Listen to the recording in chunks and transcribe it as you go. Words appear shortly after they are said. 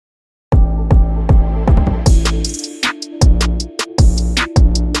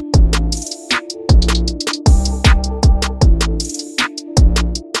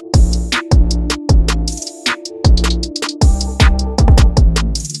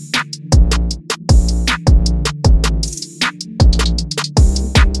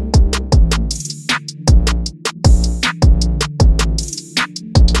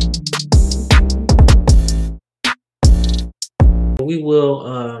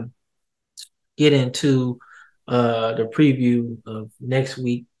will get into the preview of next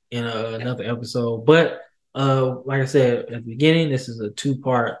week in another episode. But like I said at the beginning, this is a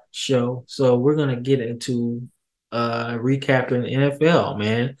two-part show, so we're gonna get into recapping the NFL,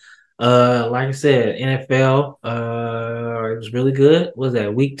 man. Like I said, NFL it was really good. What was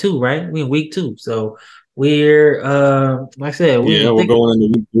that week 2, right? We in week 2, so we're like I said, we're in Yeah, the we're thick. going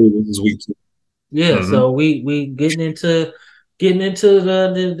into week 2. This is week 2. Yeah, Mm-hmm. so we getting into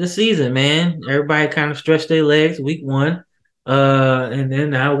the season, man. Everybody kind of stretched their legs week 1. And then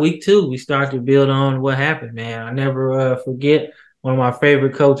now week 2, we start to build on what happened, man. I never forget one of my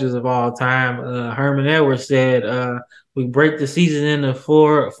favorite coaches of all time, Herman Edwards said, we break the season into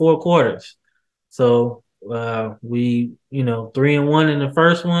four quarters. So we, 3-1 in the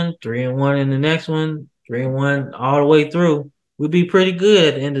first one, 3-1 in the next one, 3-1 all the way through. We'd be pretty good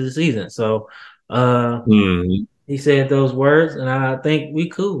at the end of the season. So uh Mm-hmm. he said those words, and I think we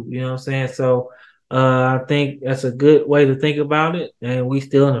cool. You know what I'm saying? So I think that's a good way to think about it. And we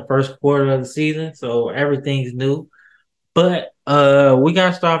still in the first quarter of the season, so everything's new. But we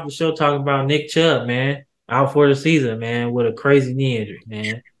gotta start the show talking about Nick Chubb, man, out for the season, man, with a crazy knee injury,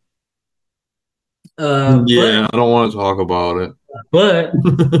 man. But Yeah, I don't want to talk about but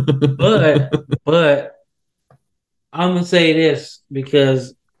but it. but I'm gonna say this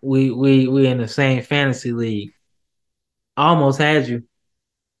because we in the same fantasy league. I almost had you.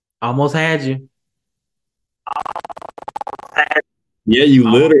 Almost had you. Yeah, you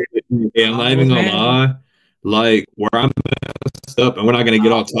Almost, literally. Yeah, I'm not even almost gonna had you. lie. Like where I messed up, and we're not gonna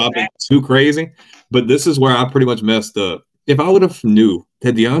get off topic too crazy, but this is where I pretty much messed up. If I would have knew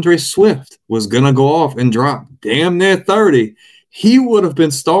that DeAndre Swift was gonna go off and drop damn near 30, he would have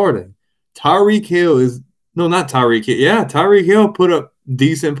been starting. Tyreek Hill is no, not Tyreek Hill. Yeah, Tyreek Hill put up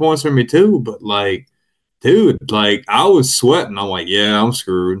decent points for me too, but like, dude, like I was sweating. I'm like, yeah, I'm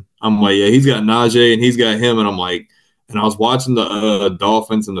screwed. I'm like, yeah, he's got Najee and he's got him, and I'm like, and I was watching the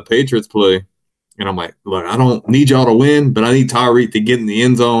Dolphins and the Patriots play, and I'm like, look, I don't need y'all to win, but I need Tyreek to get in the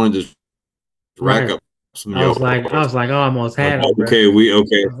end zone and just rack Right. up some I was yards. like, I was like, I almost Like, had him, bro. okay, we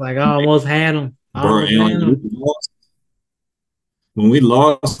okay, I was like, I almost had him. I bro. almost And like had him. when we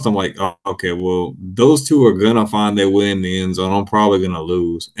lost, I'm like, oh, okay, well, those two are gonna find their way in the end zone. I'm probably gonna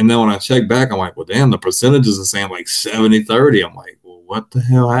lose. And then when I check back, I'm like, well, damn, the percentages are saying like 70-30. I'm like, well, what the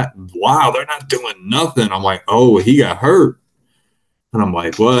hell happened? Wow, they're not doing nothing. I'm like, oh, he got hurt. And I'm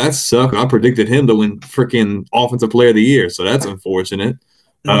like, well, that sucks. I predicted him to win freaking offensive player of the year, so that's unfortunate.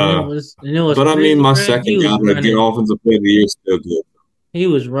 And Uh, it was but I mean, crazy, my bro. second guy to get offensive player of the year is still good. He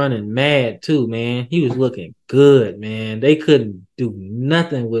was running mad too, man. He was looking good, man. They couldn't do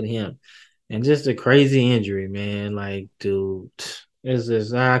nothing with him. And just a crazy injury, man. Like, dude, it's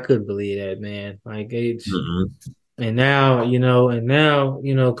just I couldn't believe that, man. Like it's Mm-hmm. and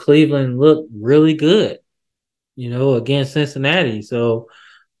now, Cleveland looked really good, against Cincinnati. So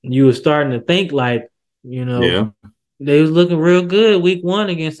you were starting to think like, you know, Yeah. they was looking real good week 1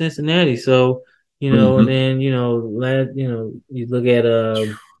 against Cincinnati. So, and Mm-hmm. then, you look at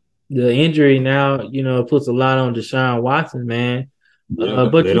the injury now, it puts a lot on Deshaun Watson, man. Yeah,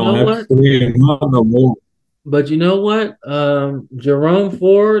 But they you don't know have what? to no more. But you know what? Jerome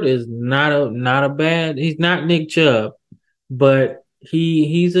Ford is not a bad. He's not Nick Chubb, but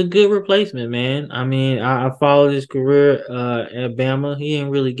he's a good replacement, man. I mean, I followed his career at Bama. He didn't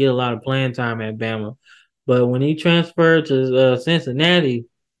really get a lot of playing time at Bama, but when he transferred to Cincinnati,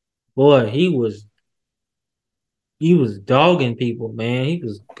 boy, he was dogging people, man. He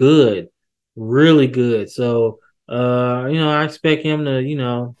was good, really good. So, I expect him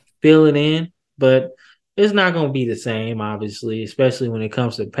to, fill it in, but it's not going to be the same, obviously, especially when it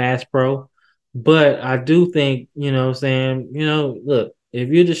comes to pass pro. But I do think, what I'm saying, look, if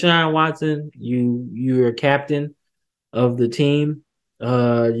you're Deshaun Watson, you're a captain of the team.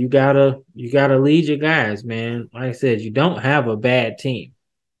 You gotta lead your guys, man. Like I said, you don't have a bad team.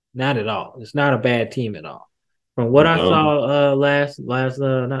 Not at all. It's not a bad team at all. From what I No. saw last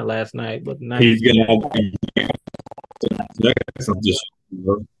not last night, but the night He's before. gonna have to just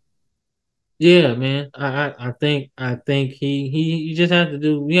Yeah, man. I think he just has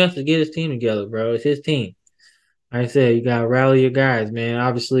to get his team together, bro. It's his team. Like I said, you gotta rally your guys, man.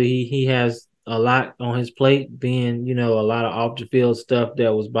 Obviously he has a lot on his plate, being, a lot of off the field stuff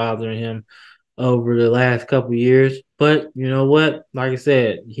that was bothering him over the last couple years. But you know what? Like I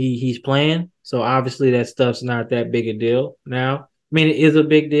said, he's playing, so obviously that stuff's not that big a deal now. I mean, it is a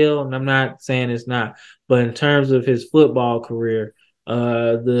big deal, and I'm not saying it's not. But in terms of his football career,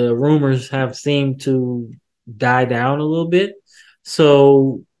 the rumors have seemed to die down a little bit.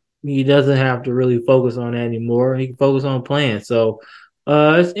 So he doesn't have to really focus on that anymore. He can focus on playing. So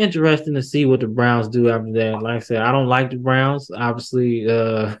It's interesting to see what the Browns do after that. Like I said, I don't like the Browns, obviously,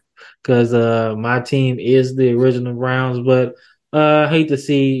 because my team is the original Browns, but I hate to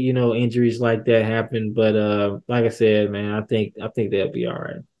see injuries like that happen. But like I said, man, I think they'll be all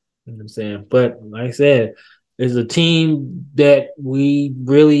right. You know what I'm saying? But like I said, it's a team that we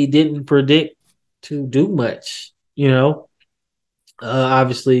really didn't predict to do much.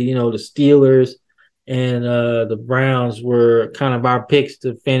 Obviously, the Steelers and the Browns were kind of our picks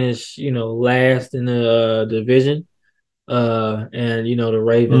to finish, last in the division. And the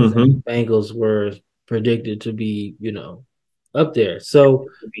Ravens and Mm-hmm. Bengals were predicted to be, up there. So,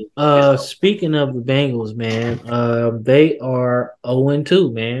 speaking of the Bengals, man, they are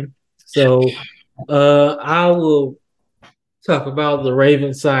 0-2, man. So, I will talk about the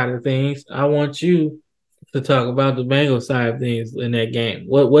Ravens side of things. I want you to talk about the Bengals side of things in that game.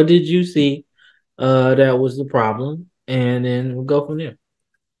 What did you see that was the problem? And then we'll go from there.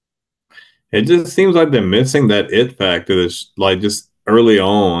 It just seems like they're missing that it factor that's like just early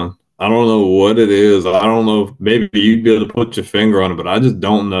on. I don't know what it is. I don't know if maybe you'd be able to put your finger on it, but I just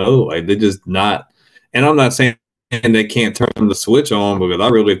don't know. Like they're just not. And I'm not saying they can't turn the switch on because I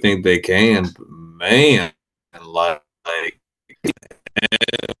really think they can. But man, like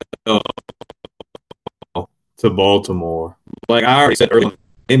to Baltimore. Like I already said earlier,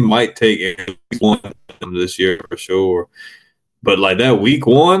 it might take at least one of them this year for sure. But like that week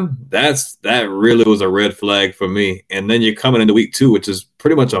one, that really was a red flag for me. And then you're coming into week two, which is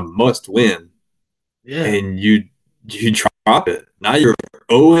pretty much a must win, Yeah. and you drop it. Now you're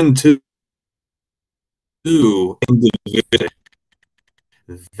 0-2 in the division.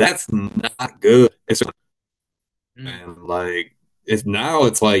 That's not good. It's Mm. man, like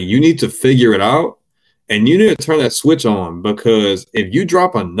it's like you need to figure it out and you need to turn that switch on because if you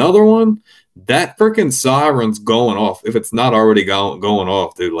drop another one, that freaking siren's going off if it's not already going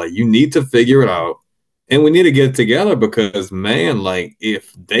off, dude. Like you need to figure it out and we need to get it together because man, like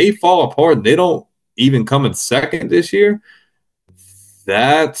if they fall apart and they don't even come in second this year,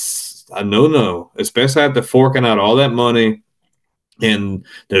 that's a no, especially after forking out all that money and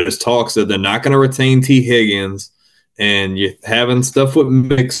there's talks that they're not going to retain T. Higgins, and you're having stuff with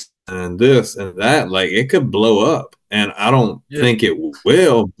Mix and this and that. Like it could blow up, and I don't Yeah. think it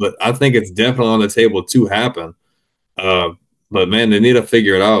will, but I think it's definitely on the table to happen. Uh, but man, they need to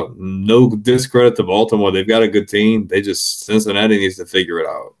figure it out. No discredit to Baltimore; they've got a good team. They just Cincinnati needs to figure it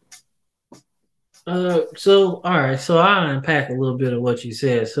out. So all right, so I unpack a little bit of what you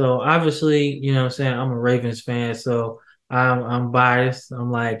said. So obviously, what I'm saying, I'm a Ravens fan, so I'm biased.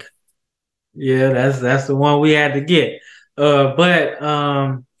 I'm like, yeah, that's the one we had to get. But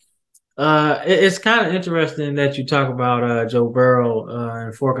it's kind of interesting that you talk about Joe Burrow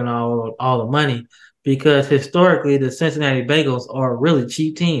and forking all the money because historically the Cincinnati Bengals are a really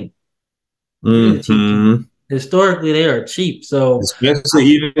cheap team. Really cheap team. Mm-hmm. Historically, they are cheap. So Especially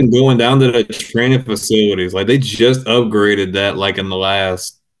even going down to the training facilities, like they just upgraded that like in the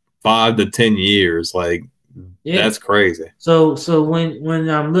last 5 to 10 years. Like yeah. that's crazy. So when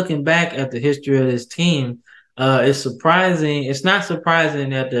I'm looking back at the history of this team, it's surprising. It's not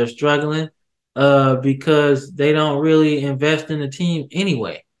surprising that they're struggling, because they don't really invest in the team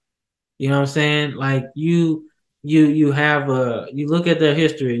anyway. You know what I'm saying? Like you have you look at their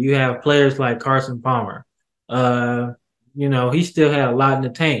history. You have players like Carson Palmer. Uh, he still had a lot in the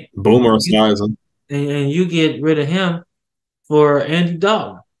tank. Boomer You, Esiason. and you get rid of him for Andy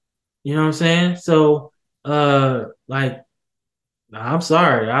Dalton. You know what I'm saying? So, like I'm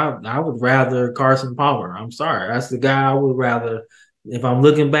sorry. I would rather Carson Palmer. I'm sorry. That's the guy I would rather. If I'm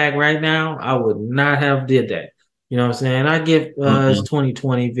looking back right now, I would not have did that. You know what I'm saying? I get it's Mm-mm.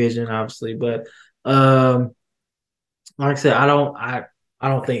 2020 vision, obviously, but um, like I said, I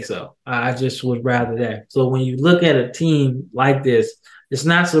don't think so. I just would rather that. So when you look at a team like this, it's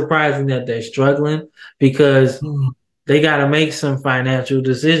not surprising that they're struggling because they got to make some financial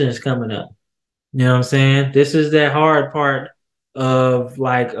decisions coming up. You know what I'm saying? This is that hard part of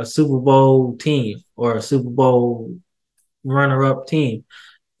like a Super Bowl team or a Super Bowl runner up team.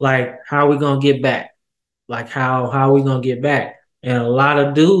 Like, how are we gonna get back? Like how are we gonna get back? And a lot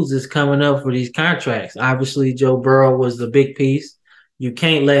of dudes is coming up for these contracts. Obviously, Joe Burrow was the big piece. You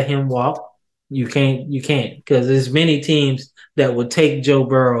can't let him walk. You can't because there's many teams that would take Joe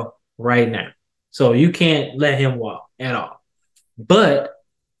Burrow right now. So you can't let him walk at all. But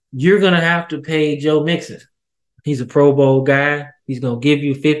you're gonna have to pay Joe Mixon. He's a Pro Bowl guy. He's gonna give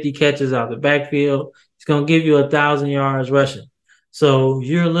you 50 catches out the backfield. He's gonna give you 1,000 yards rushing. So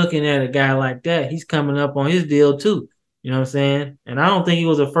you're looking at a guy like that. He's coming up on his deal too. You know what I'm saying? And I don't think he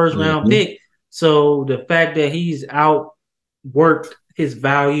was a first round Mm-hmm. pick. So the fact that he's outworked his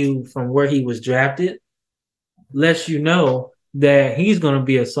value from where he was drafted lets you know that he's going to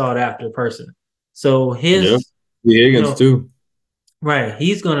be a sought after person. So Yeah. his, you Higgins know, too. right,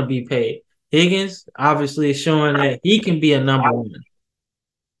 he's going to be paid. Higgins obviously is showing that he can be a number one.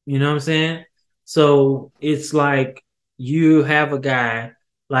 You know what I'm saying? So it's like you have a guy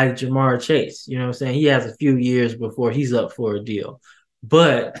like Jamar Chase. You know what I'm saying? He has a few years before he's up for a deal,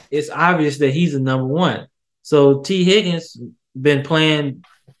 but it's obvious that he's the number one. So T. Higgins been playing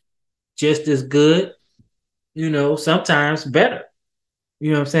just as good, sometimes better.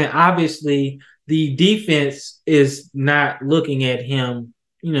 You know what I'm saying? Obviously, the defense is not looking at him,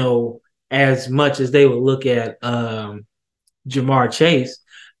 as much as they would look at Jamar Chase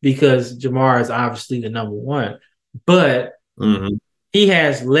because Jamar is obviously the number one. But Mm-hmm. he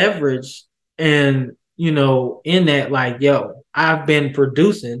has leverage and, in that, like, yo, I've been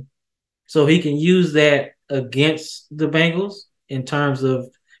producing. So he can use that against the Bengals in terms of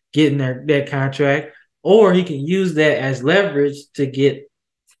getting that contract, or he can use that as leverage to get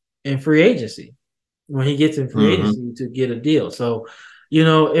in free agency when he gets in free Mm-hmm. agency to get a deal. So,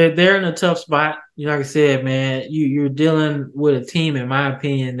 they're in a tough spot. Like I said, man, you're dealing with a team, in my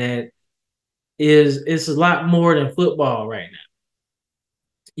opinion, that it's a lot more than football right now.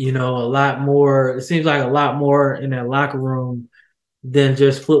 A lot more. It seems like a lot more in that locker room than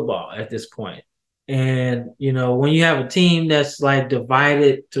just football at this point. And when you have a team that's like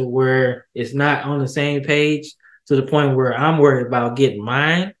divided to where it's not on the same page to the point where I'm worried about getting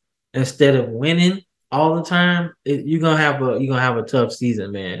mine instead of winning all the time, you're gonna have a tough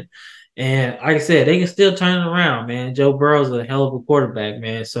season, man. And like I said, they can still turn it around, man. Joe Burrow's a hell of a quarterback,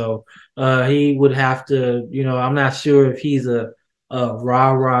 man. So he would have to, I'm not sure if he's a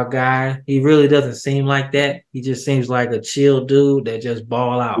rah guy. He really doesn't seem like that. He just seems like a chill dude that just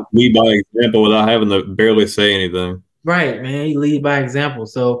ball out. Lead by example without having to barely say anything. Right, man. He lead by example.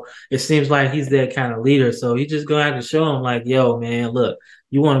 So it seems like he's that kind of leader. So he just gonna have to show him like, yo, man, look,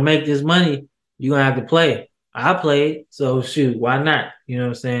 you want to make this money, you're gonna have to play. I played, so shoot, why not? You know what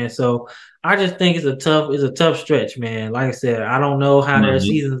I'm saying? So I just think it's a tough stretch, man. Like I said, I don't know how their Mm-hmm.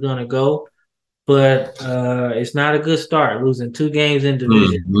 season's gonna go. But it's not a good start. Losing 2 games in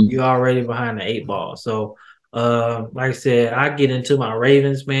division, Mm-hmm. you're already behind the 8 ball. So, like I said, I get into my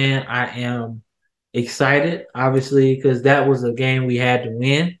Ravens, man. I am excited, obviously, because that was a game we had to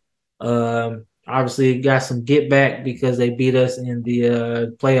win. Obviously, got some get back because they beat us in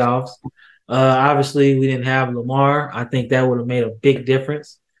the playoffs. Obviously, we didn't have Lamar. I think that would have made a big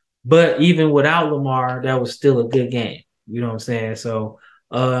difference. But even without Lamar, that was still a good game. You know what I'm saying? So,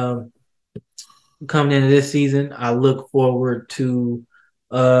 coming into this season, I look forward to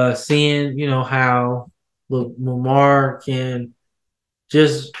seeing, how Lamar can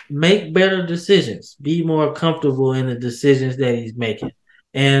just make better decisions, be more comfortable in the decisions that he's making.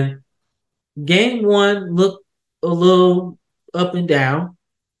 And game one looked a little up and down.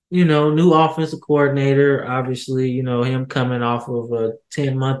 New offensive coordinator, obviously, him coming off of a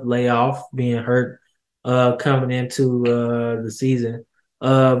 10-month layoff, being hurt, coming into the season.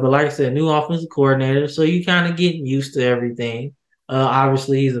 But like I said, new offensive coordinator, so you kind of getting used to everything.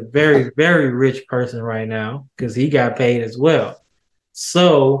 Obviously, he's a very, very rich person right now because he got paid as well.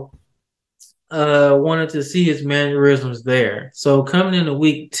 So, wanted to see his mannerisms there. So coming into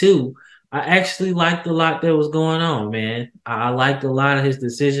week 2, I actually liked a lot that was going on, man. I liked a lot of his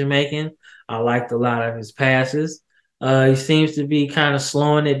decision making. I liked a lot of his passes. He seems to be kind of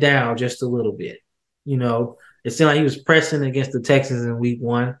slowing it down just a little bit. It seemed like he was pressing against the Texans in week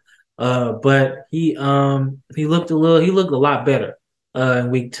 1. But he looked a lot better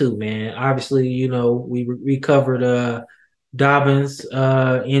in week 2, man. Obviously, we recovered Dobbins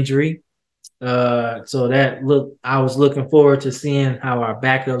injury. So I was looking forward to seeing how our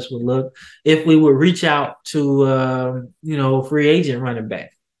backups would look if we would reach out to, free agent running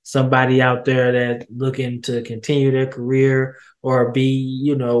back, somebody out there that looking to continue their career or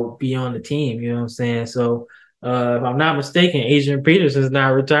be on the team. You know what I'm saying? So, if I'm not mistaken, Adrian Peterson's not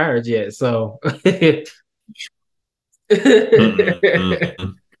retired yet. So,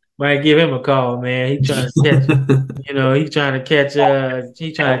 Mm-hmm. might give him a call, man. He trying to catch,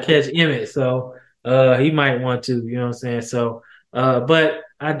 he trying to catch Emmett. So he might want to, you know what I'm saying? So but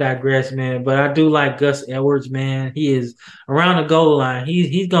I digress, man. But I do like Gus Edwards, man. He is around the goal line.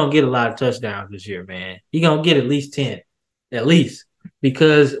 He's gonna get a lot of touchdowns this year, man. He's gonna get at least 10. At least.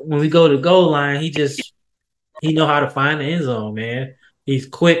 Because when we go to goal line, he know how to find the end zone, man. He's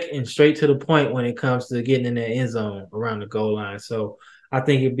quick and straight to the point when it comes to getting in the end zone around the goal line. So I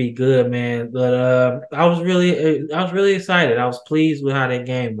think it'd be good, man. But I was really excited. I was pleased with how that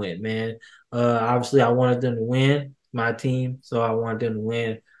game went, man. Obviously, I wanted them to win. my team, so I wanted them to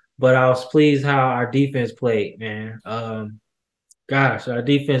win. But I was pleased how our defense played, man. Gosh, our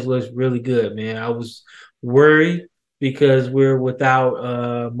defense looks really good, man. I was worried because we're without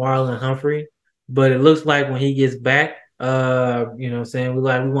Marlon Humphrey, but it looks like when he gets back, what I'm saying, we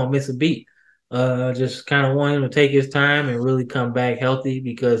won't miss a beat. Just kind of want him to take his time and really come back healthy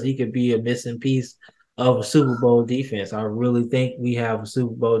because he could be a missing piece of a Super Bowl defense. I really think we have a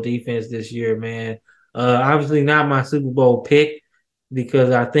Super Bowl defense this year, man. Obviously not my Super Bowl pick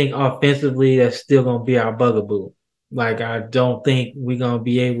because I think offensively that's still gonna be our bugaboo. Like I don't think we're gonna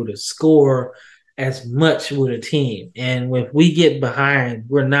be able to score as much with a team. And if we get behind,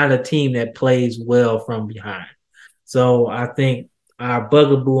 we're not a team that plays well from behind. So I think our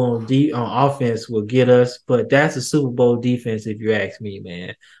bugaboo on offense will get us, but that's a Super Bowl defense if you ask me,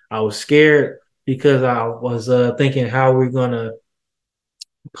 man. I was scared because I was thinking how we're gonna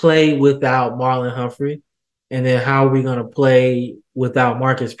play without Marlon Humphrey, and then how are we gonna play without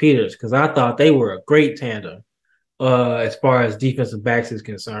Marcus Peters? Because I thought they were a great tandem as far as defensive backs is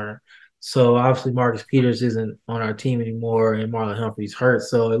concerned. So obviously Marcus Peters isn't on our team anymore, and Marlon Humphrey's hurt.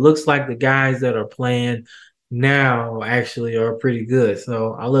 So it looks like the guys that are playing now actually are pretty good.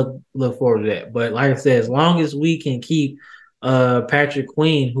 So I look forward to that. But like I said, as long as we can keep Patrick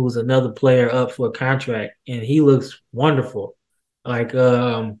Queen, who's another player up for a contract, and he looks wonderful. Like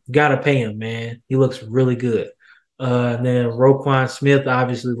gotta pay him, man. He looks really good. And then Roquan Smith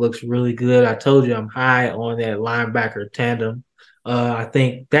obviously looks really good. I told you I'm high on that linebacker tandem. I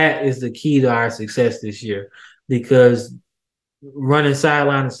think that is the key to our success this year because running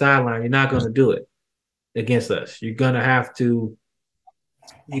sideline to sideline, you're not going to do it against us. You're gonna have to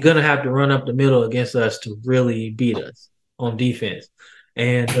run up the middle against us to really beat us on defense.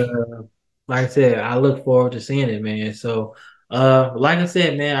 And like I said, I look forward to seeing it, man. So, like I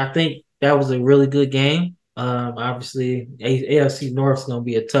said, man, I think that was a really good game. Obviously, AFC North is gonna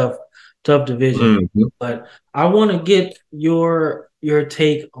be a tough division, Mm-hmm. but I want to get your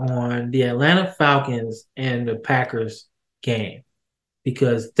take on the Atlanta Falcons and the Packers game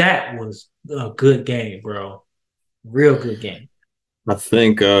because that was a good game, bro. Real good game. I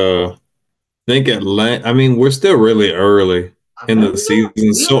think Atlanta. I mean, we're still really early I in know the season, we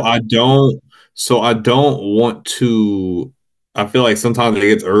are. so I don't want to. I feel like sometimes it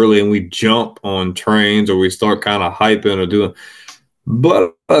gets early and we jump on trains or we start kind of hyping or doing.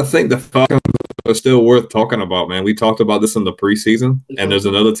 But I think the Falcons are still worth talking about, man. We talked about this in the preseason, and there's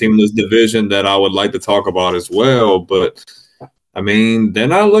another team in this division that I would like to talk about as well. But I mean, they're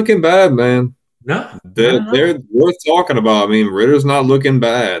not looking bad, man. No, not They're at they're all. worth talking about. I mean, Ritter's not looking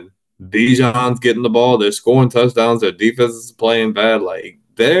bad. Bijan's getting the ball. They're scoring touchdowns. Their defense is playing bad. Like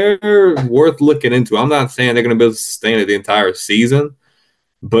they're worth looking into. I'm not saying they're going to be able to sustain it the entire season,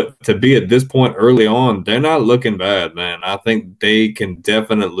 but to be at this point early on, they're not looking bad, man. I think they can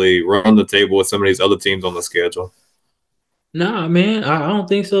definitely run the table with some of these other teams on the schedule. Nah, man, I don't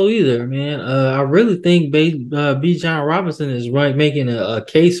think so either, man. I really think B. John Robinson is right making a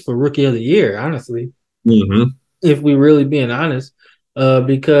case for Rookie of the Year, honestly, Mm-hmm. if we really being honest,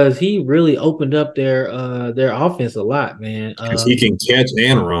 because he really opened up their offense a lot, man. Because he can catch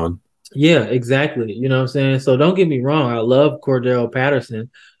and run. Yeah, exactly. You know what I'm saying? So don't get me wrong, I love Cordell Patterson,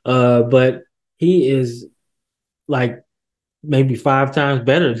 but he is like maybe five times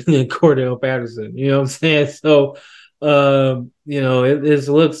better than Cordell Patterson. You know what I'm saying? So it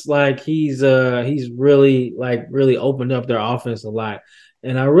looks like he's really opened up their offense a lot.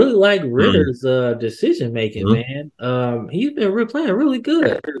 And I really like Ritter's decision making, Mm-hmm. man. He's been playing really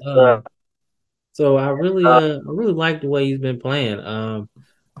good. So I really like the way he's been playing.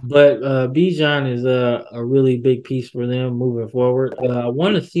 But Bijan is a really big piece for them moving forward. I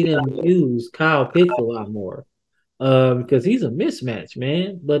want to see them use Kyle Pitts a lot more because he's a mismatch,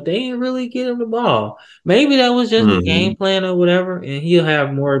 man. But they ain't really get him the ball. Maybe that was just the Mm-hmm. game plan or whatever, and he'll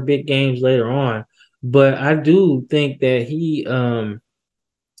have more big games later on. But I do think that he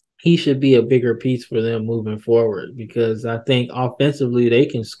should be a bigger piece for them moving forward because I think offensively they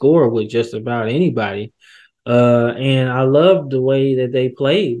can score with just about anybody. And I love the way that they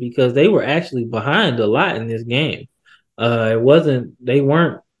played because they were actually behind a lot in this game. They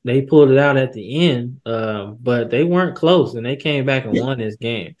pulled it out at the end, but they weren't close and they came back and won this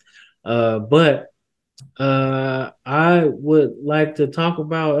game. But I would like to talk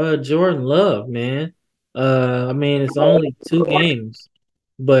about Jordan Love, man. I mean, it's only two games,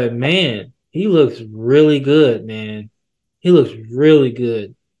 but man, he looks really good, man. He looks really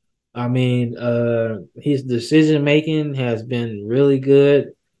good. I mean, his decision making has been really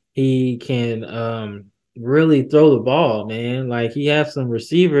good. He can really throw the ball, man. Like he has some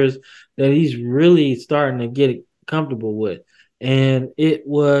receivers that he's really starting to get comfortable with. And it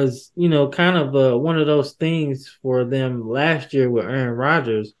was, kind of one of those things for them last year with Aaron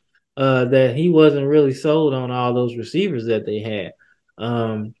Rodgers, that he wasn't really sold on all those receivers that they had.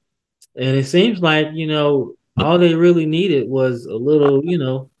 And it seems like, all they really needed was a little,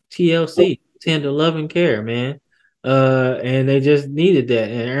 TLC, tender loving care, man. And they just needed that.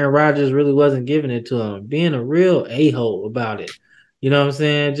 And Aaron Rodgers really wasn't giving it to him, being a real a-hole about it. You know what I'm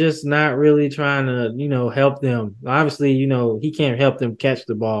saying? Just not really trying to, help them. Obviously, he can't help them catch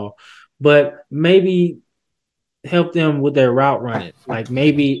the ball, but maybe help them with their route running. Like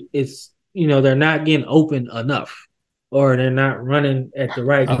maybe it's, they're not getting open enough or they're not running at the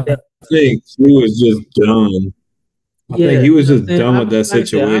right I depth. think he was just done. I think Yeah, he was you know what I'm just saying? done with that Like I said,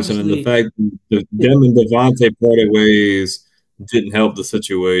 situation, and the obviously, fact that yeah, them and Devontae parted ways didn't help the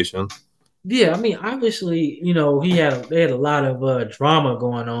situation. yeah. I mean, obviously, they had a lot of drama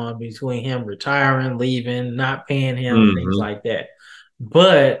going on between him retiring, leaving, not paying him, things Mm-hmm. like that.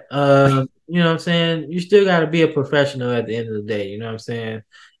 But you know what I'm saying? You still got to be a professional at the end of the day. You know what I'm saying?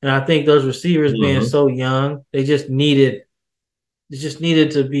 And I think those receivers being Mm-hmm. so young, they just needed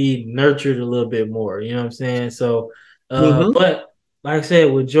to be nurtured a little bit more. You know what I'm saying? So, Mm-hmm. but like I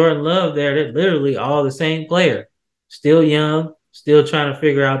said, with Jordan Love there, they're literally all the same player, still young, still trying to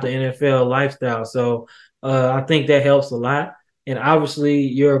figure out the NFL lifestyle. So, I think that helps a lot. And obviously,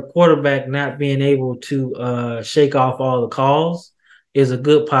 your quarterback not being able to shake off all the calls is a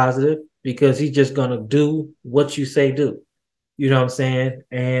good positive because he's just gonna do what you say do. You know what I'm saying?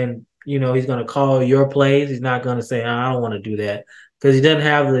 And he's gonna call your plays. He's not gonna say, I don't want to do that because he doesn't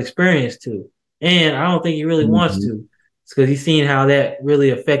have the experience to. And I don't think he really wants Mm-hmm. to. It's because he's seen how that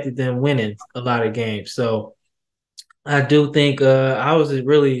really affected them winning a lot of games. So I do think I was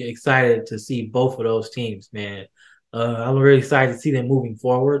really excited to see both of those teams, man. I'm really excited to see them moving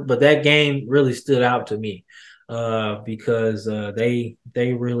forward. But that game really stood out to me because they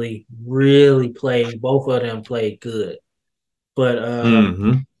really, really played. Both of them played good. But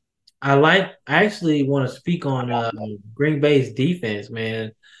Mm-hmm. I actually want to speak on Green Bay's defense,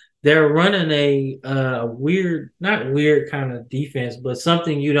 man. They're running a weird, not weird kind of defense, but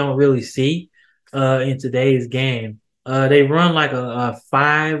something you don't really see in today's game. They run like a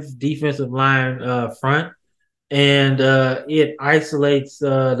five defensive line front, and it isolates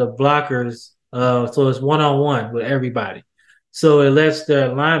the blockers, so it's one on one with everybody. So it lets their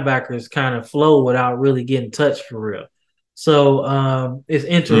linebackers kind of flow without really getting touched for real. So it's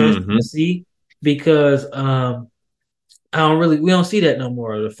interesting Mm-hmm. to see because we don't see that no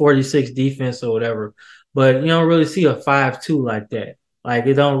more, the 46 defense or whatever. But you don't really see a 5-2 like that. Like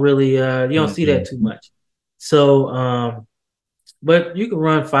it don't really you don't see that too Mm-hmm. much. So but you can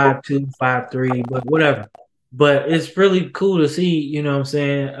run 5-2, 5-3, but whatever. But it's really cool to see, what I'm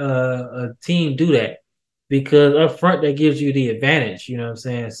saying, a team do that because up front that gives you the advantage, you know what I'm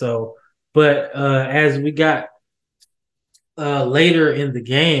saying? So, but as we got later in the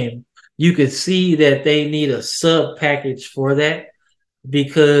game, you could see that they need a sub package for that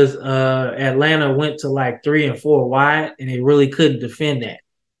because Atlanta went to like 3 and 4 wide and they really couldn't defend that.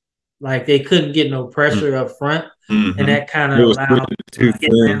 Like they couldn't get no pressure up front, and Mm-hmm. that kind It of was allowed pretty too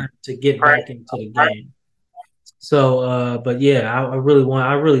thin. Atlanta to get back into the game. So, but yeah, I really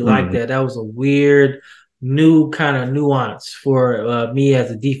like Mm-hmm. that. That was a weird, new kind of nuance for me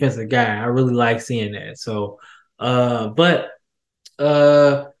as a defensive guy. I really like seeing that. So, but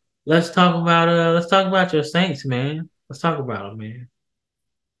uh, let's talk about your Saints, man. Let's talk about them, man.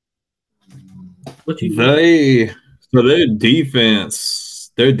 What you They so their defense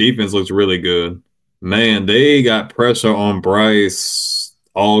looks really good. Man, they got pressure on Bryce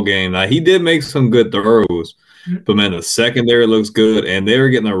all game. Now he did make some good throws, but man, the secondary looks good, and they're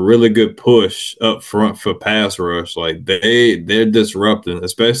getting a really good push up front for pass rush. Like they're disrupting,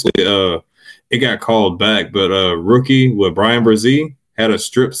 especially it got called back, but rookie with Brian Brzee had a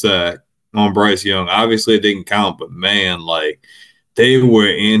strip sack on Bryce Young. Obviously it didn't count, but man, like they were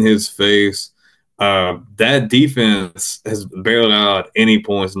in his face. That defense has barely allowed any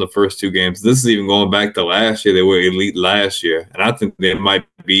points in the first two games. This is even going back to last year. They were elite last year, and I think they might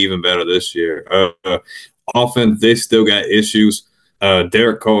be even better this year. Offense, they still got issues.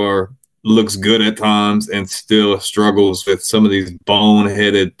 Derek Carr looks good at times and still struggles with some of these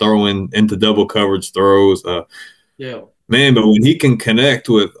boneheaded throwing into double coverage throws. Yeah. Man, but when he can connect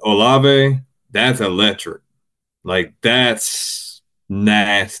with Olave, that's electric. Like that's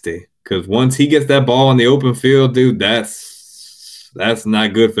nasty. Because once he gets that ball in the open field, dude, that's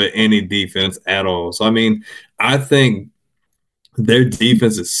not good for any defense at all. So I mean, I think their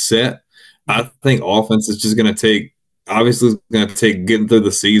defense is set. I think offense is just going to take Obviously, it's going to take getting through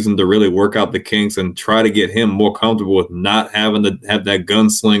the season to really work out the kinks and try to get him more comfortable with not having to have that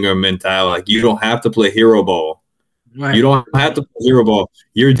gunslinger mentality. Like, you don't have to play hero ball. You Right. don't have to play hero ball.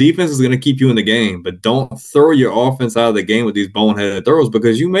 Your defense is going to keep you in the game, but don't throw your offense out of the game with these boneheaded throws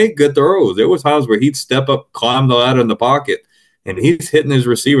because you make good throws. There were times where he'd step up, climb the ladder in the pocket, and he's hitting his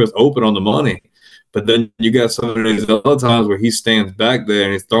receivers open on the money. But then you got some of these other times where he stands back there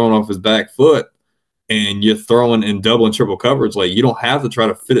and he's throwing off his back foot, and you're throwing in double and triple coverage. Like, you don't have to try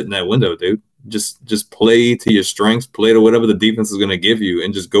to fit it in that window, dude. Just play to your strengths, play to whatever the defense is going to give you,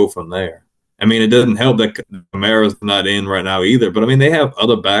 and just go from there. I mean, it doesn't help that Kamara's not in right now either, but I mean, they have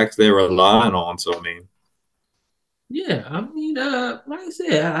other backs they're relying on. So I mean, Yeah, I mean, like I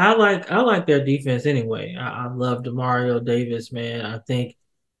said, I like their defense anyway. I love Demario Davis, man. I think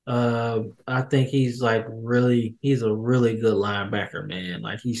he's like he's a really good linebacker, man.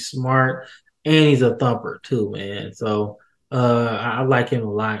 Like he's smart and he's a thumper too, man. So I like him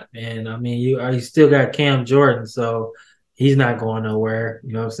a lot, man. I mean, you still got Cam Jordan, so he's not going nowhere.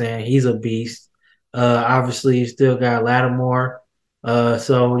 You know what I'm saying? He's a beast. Obviously, you still got Lattimore.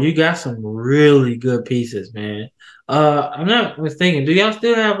 So you got some really good pieces, man. I'm not mistaken. Do y'all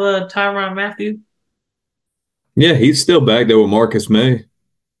still have Tyrann Matthew? yeah, he's still back there with Marcus May. And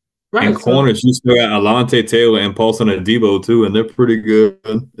Right. So corners, you still got Alante Taylor and Paulson Adebo too, and they're pretty good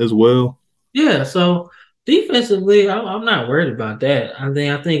as well. yeah. So defensively, I'm not worried about that. I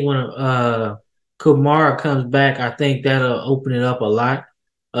think when Kamara comes back, I think that'll open it up a lot.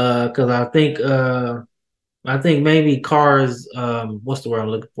 Because I think maybe Carr's what's the word I'm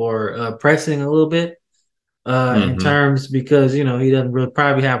looking for? Pressing a little bit. In Mm-hmm. terms because he doesn't really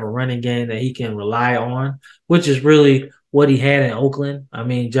probably have a running game that he can rely on, which is really what he had in Oakland. I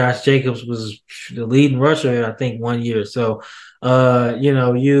mean, Josh Jacobs was the leading rusher, I think, 1 year. So, you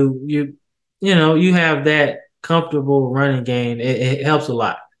have that comfortable running game. It helps a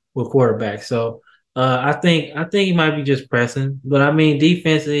lot with quarterbacks. So, I think he might be just pressing, but I mean,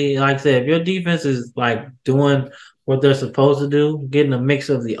 defensively, like I said, if your defense is like doing what they're supposed to do, getting a mix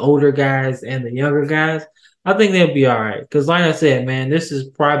of the older guys and the younger guys. I think they'll be all right. Because, like I said, man, this is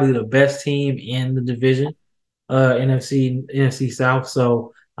probably the best team in the division, NFC South.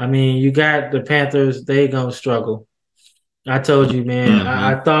 So, I mean, you got the Panthers; they gonna struggle. I told you, man. Mm-hmm.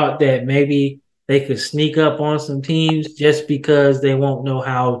 I thought that maybe they could sneak up on some teams just because they won't know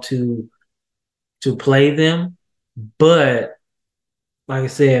how to play them. But like I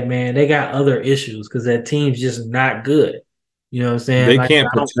said, man, they got other issues because that team's just not good. You know what I'm saying? They Like can't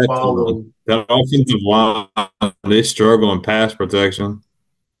I don't protect the run. follow. That offensive line, they struggle in pass protection.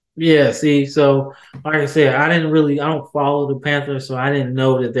 Yeah, see, so like I said, I don't follow the Panthers, so I didn't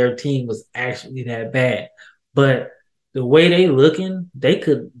know that their team was actually that bad. But the way they looking, they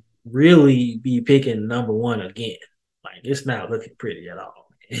could really be picking number one again. Like it's not looking pretty at all.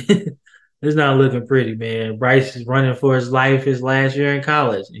 It's not looking pretty, man. Bryce is running for his life his last year in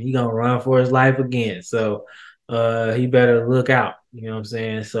college, and he gonna run for his life again. So he better look out. You know what I'm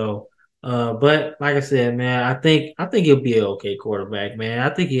saying? So but like I said, man, I think he'll be an okay quarterback, man. I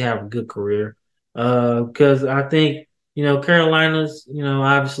think he'll have a good career. Because I think, Carolina's,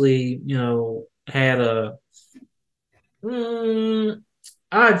 obviously, had mm,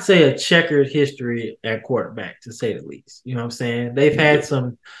 I'd say a checkered history at quarterback, to say the least. You know what I'm saying? They've had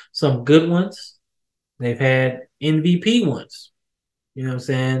some good ones. They've had MVP ones. You know what I'm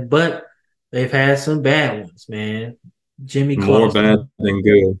saying? But they've had some bad ones, man. Jimmy More bad Clausen, than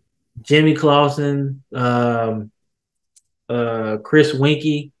good. Jimmy Clausen, Chris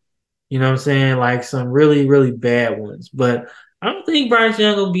Winkie, you know what I'm saying? Like some really, really bad ones. But I don't think Bryce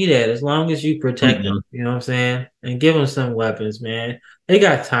Young will be that as long as you protect him, Mm-mm. you know what I'm saying? And give him some weapons, man. They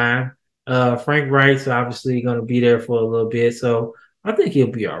got time. Frank Wright's obviously gonna be there for a little bit. So I think he'll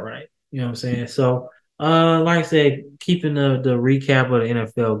be all right. You know what I'm saying? So like I said, keeping the recap of the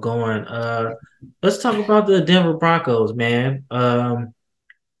NFL going, let's talk about the Denver Broncos, man.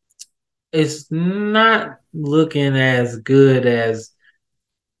 It's not looking as good as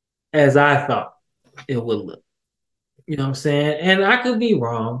I thought it would look. You know what I'm saying? And I could be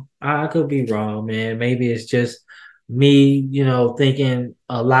wrong. I could be wrong, man. Maybe it's just me, thinking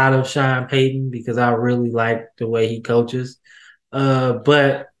a lot of Sean Payton because I really like the way he coaches.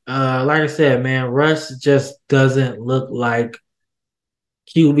 But like I said, man, Russ just doesn't look like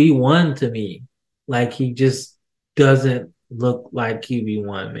QB1 to me. Like he just doesn't look like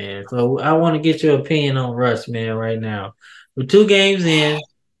QB1, man. So I want to get your opinion on Russ, man, right now. We're 2 games in.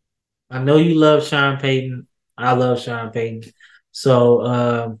 I know you love Sean Payton. I love Sean Payton.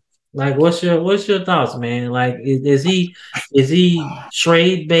 So, like, what's your thoughts, man? Like, is he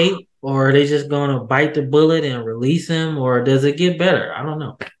trade bait? or are they just gonna bite the bullet and release him, or does it get better? I don't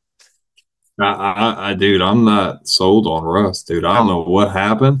know. Dude, I'm not sold on Russ, dude. I don't know what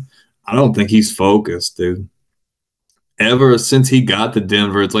happened. I don't think he's focused, dude. Ever since he got to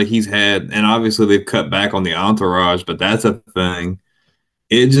Denver, it's like he's had, and obviously they've cut back on the entourage, but that's a thing.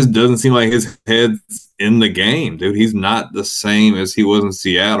 It just doesn't seem like his head's in the game, dude. He's not the same as he was in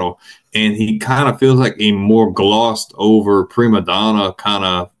Seattle. And he kind of feels like a more glossed over prima donna, kind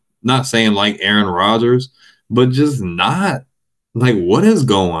of not saying like Aaron Rodgers, but just not like what is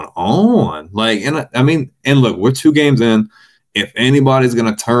going on? Like, and I mean, and look, we're 2 games in. If anybody's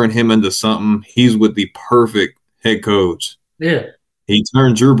gonna turn him into something, he's with the perfect head coach. Yeah, He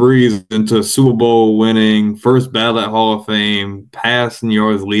turned Drew Brees into a Super Bowl winning, first ballot Hall of Fame, passing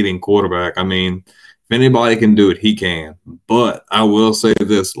yards leading quarterback. I mean, if anybody can do it, he can. But I will say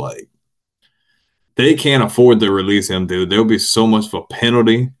this, like, they can't afford to release him, dude. There'll be so much of a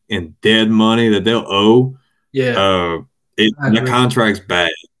penalty and dead money that they'll owe. yeah, I The agree. contract's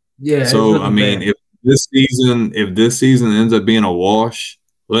bad. Yeah, it's So I looking mean, bad. if this season ends up being a wash,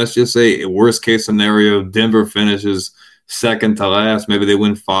 let's just say worst case scenario, Denver finishes second to last. Maybe they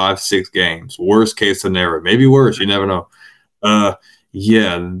win 5, 6 games. Worst case scenario, maybe worse. You never know. Uh,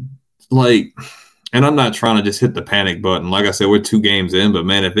 yeah, like, and I'm not trying to just hit the panic button. Like I said, we're 2 games in, but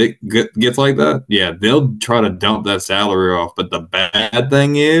man, if it gets like that, yeah, they'll try to dump that salary off. But the bad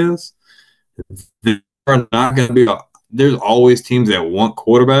thing is, there are not going to be. There's always teams that want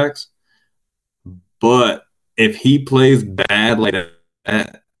quarterbacks, but if he plays bad like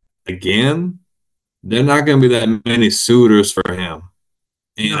that again, there are not going to be that many suitors for him.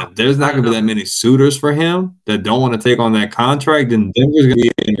 And No, if there's not not going to be enough. that many suitors for him that don't want to take on that contract, then Denver's going to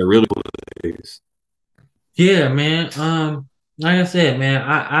be in a really good place. Yeah, man. Like I said, man,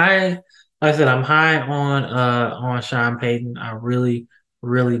 like I said, I'm high on Sean Payton. I really,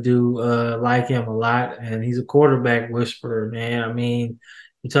 really do like him a lot, and he's a quarterback whisperer, man. I mean,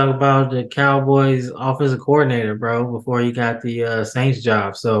 you talk about the Cowboys offensive coordinator, bro, before he got the Saints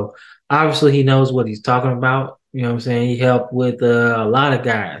job. So obviously he knows what he's talking about. You know what I'm saying? He helped with a lot of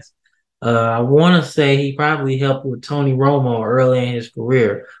guys. I want to say he probably helped with Tony Romo early in his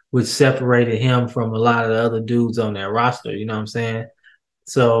career, which separated him from a lot of the other dudes on that roster. You know what I'm saying?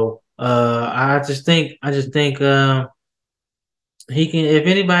 So I just think he can. If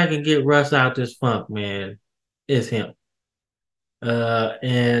anybody can get Russ out this funk, man, it's him.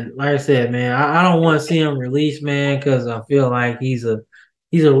 And like I said, man, I don't want to see him released, man, because I feel like he's a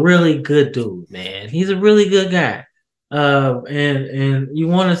really good dude, man. He's a really good guy. And you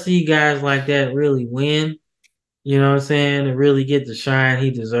want to see guys like that really win. You know what I'm saying? To really get the shine he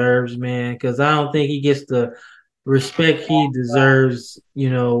deserves, man. Because I don't think he gets the respect he deserves,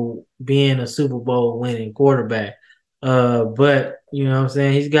 being a Super Bowl winning quarterback. But you know what I'm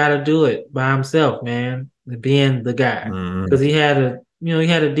saying? He's got to do it by himself, man, being the guy. Mm. Because he had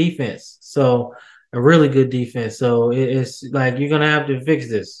a defense. So a really good defense. So it's like you're gonna have to fix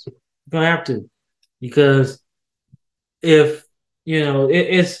this. You're gonna have to. Because if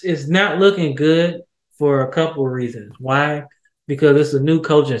it's not looking good for a couple of reasons. Why? Because it's a new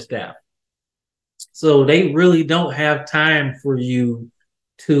coaching staff, so they really don't have time for you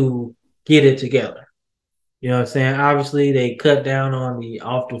to get it together. You know what I'm saying? Obviously, they cut down on the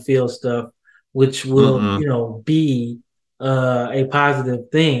off the field stuff, which will Mm-mm. be a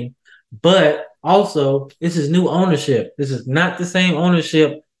positive thing. But also, this is new ownership. This is not the same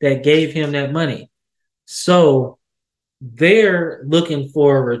ownership that gave him that money. So they're looking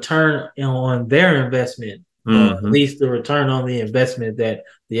for a return on their investment, or at Mm-hmm. least the return on the investment that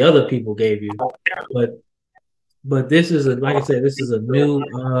the other people gave you. But this is like I said, this is a new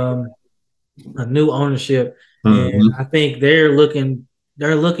ownership, and Mm-hmm. I think they're looking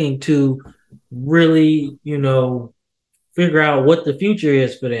to really figure out what the future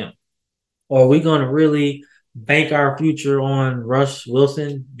is for them. Are we going to really bank our future on Russ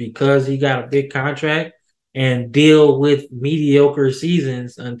Wilson because he got a big contract and deal with mediocre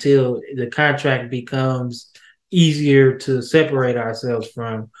seasons until the contract becomes easier to separate ourselves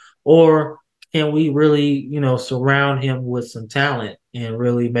from? Or can we really, surround him with some talent and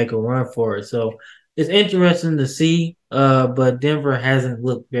really make a run for it? So it's interesting to see, but Denver hasn't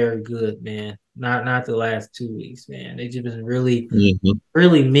looked very good, man. Not the last 2 weeks, man. They just been really Mm-hmm.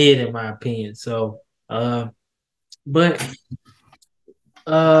 really mid in my opinion. So, but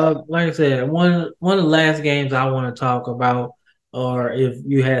like I said, one of the last games I want to talk about, or if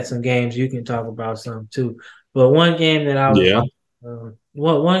you had some games, you can talk about some too. But one game that I Yeah.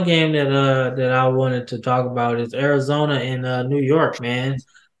 one game that I wanted to talk about is Arizona and New York, man.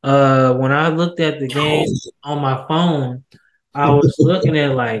 When I looked at the game on my phone, I was looking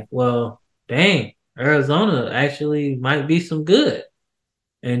at like, well, dang, Arizona actually might be some good.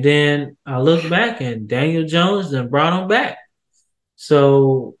 And then I looked back and Daniel Jones then brought him back.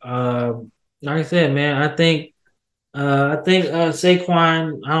 So, like I said, man, I think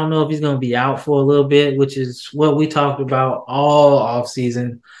Saquon. I don't know if he's going to be out for a little bit, which is what we talked about all off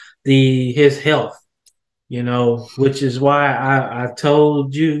season, his health. Which is why I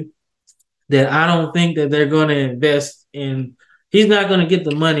told you that I don't think that they're going to invest in. He's not going to get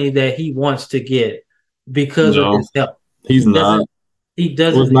the money that he wants to get because of No, his health. he's He not. doesn't. He Well,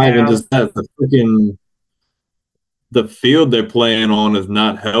 it's doesn't not even have. just that. The field they're playing on is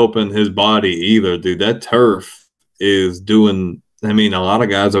not helping his body either, dude. That turf is doing. I mean, a lot of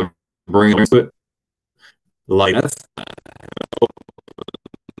guys are bringing it. Like that's not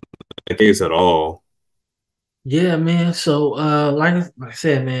the case at all. Yeah, man. So, like I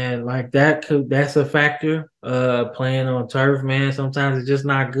said, man, like that's a factor. Playing on turf, man, sometimes it's just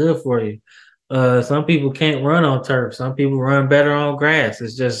not good for you. Some people can't run on turf. Some people run better on grass.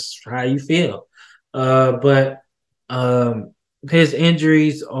 It's just how you feel. But um, his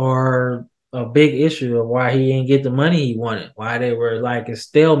injuries are a big issue of why he didn't get the money he wanted. Why they were like a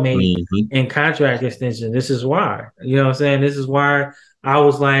stalemate Mm-hmm. in contract extension. This is why. You know what I'm saying? This is why I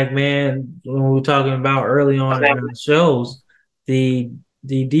was like, man, when we were talking about early on in the shows, the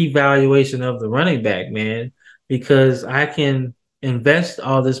the devaluation of the running back, man, because I can invest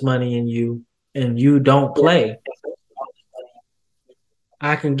all this money in you and you don't play.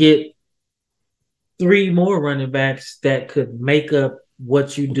 I can get three more running backs that could make up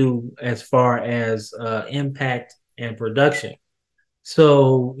what you do as far as impact and production.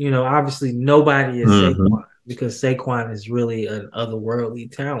 So, obviously nobody is Mm-hmm. Saquon because Saquon is really an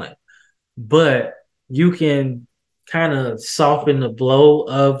otherworldly talent. But you can kind of soften the blow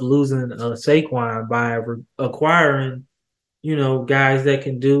of losing Saquon by acquiring, guys that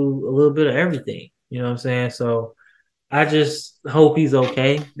can do a little bit of everything. You know what I'm saying? So I just hope he's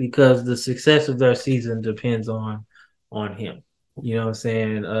okay because the success of their season depends on him. You know what I'm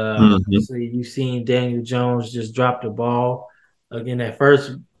saying? Mm-hmm. Obviously, you've seen Daniel Jones just drop the ball again that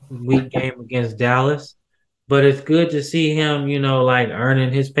first week game against Dallas, but it's good to see him, like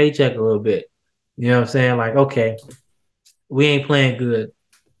earning his paycheck a little bit. You know what I'm saying? Like, okay, we ain't playing good.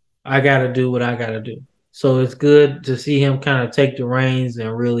 I got to do what I got to do. So it's good to see him kind of take the reins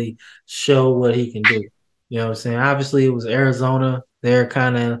and really show what he can do. You know what I'm saying? Obviously, it was Arizona. They're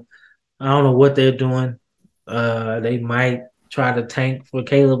kind of, I don't know what they're doing. They might try to tank for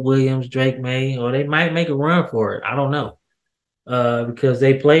Caleb Williams, Drake May, or they might make a run for it. I don't know. Because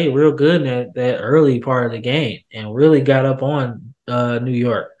they played real good in that early part of the game and really got up on New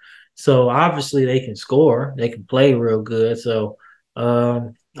York. So obviously they can score, they can play real good. So I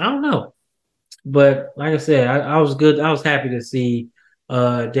don't know, but like I said, I was good. I was happy to see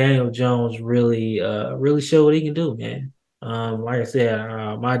Daniel Jones really show what he can do, man. Like I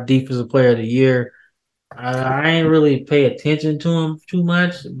said, my defensive player of the year. I ain't really pay attention to him too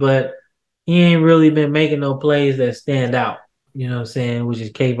much, but he ain't really been making no plays that stand out. You know what I'm saying? Which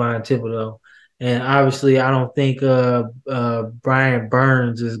is Kayvon Thibodeau. And obviously, I don't think Brian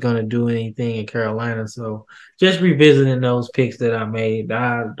Burns is going to do anything in Carolina. So just revisiting those picks that I made,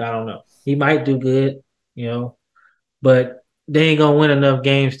 I don't know. He might do good, but they ain't going to win enough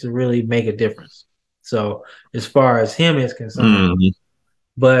games to really make a difference. So as far as him is concerned, Mm-hmm.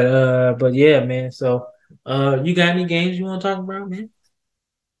 but yeah, man. So you got any games you want to talk about, man?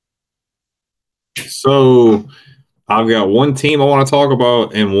 So I've got one team I want to talk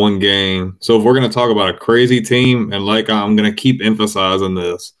about in one game. So if we're going to talk about a crazy team, and like I'm going to keep emphasizing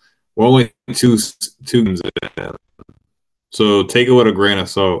this, we're only two games in, so take it with a grain of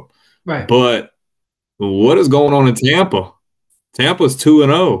salt. Right. But what is going on in Tampa? Tampa's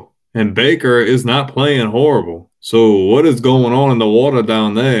 2-0, and Baker is not playing horrible. So what is going on in the water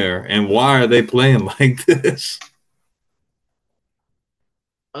down there, and why are they playing like this?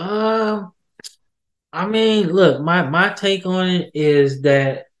 Um, I mean, look, my take on it is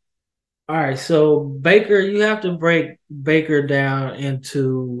that all right, so Baker, you have to break Baker down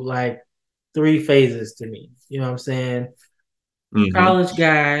into like three phases to me. You know what I'm saying? Mm-hmm. College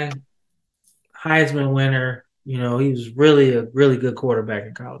guy, Heisman winner, he was really a really good quarterback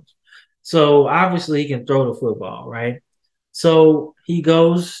in college. So obviously he can throw the football, right? So he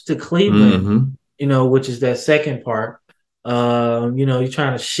goes to Cleveland, Mm-hmm. which is that second part. You're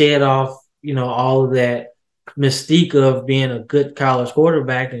trying to shed off, all of that mystique of being a good college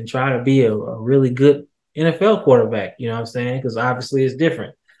quarterback and try to be a really good NFL quarterback. You know what I'm saying? Because obviously it's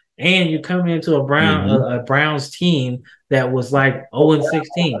different. And you're coming into a Browns team that was like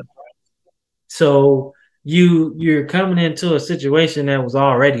 0-16. So you're coming into a situation that was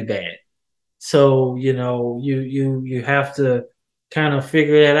already bad. So, you have to kind of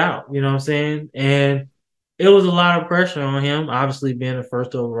figure that out, you know what I'm saying? And it was a lot of pressure on him, obviously being the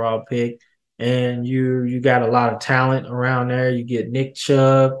first overall pick. And you got a lot of talent around there. You get Nick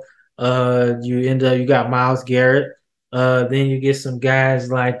Chubb, you got Miles Garrett. Then you get some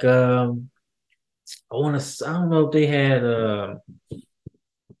guys like I don't know if they had I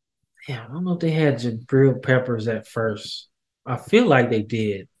don't know if they had Jabril Peppers at first. I feel like they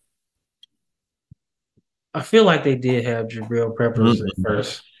did. I feel like they did have Jabril Peppers at Mm-mm.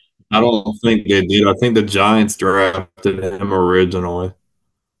 first. I don't think they did. I think the Giants drafted him originally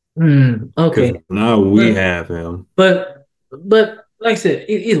because Okay, now we but have him. but like I said,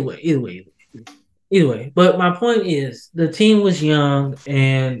 either way. But my point is, the team was young,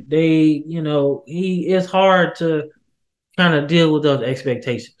 and it's hard to kind of deal with those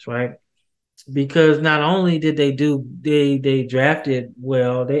expectations, right? Because not only did they drafted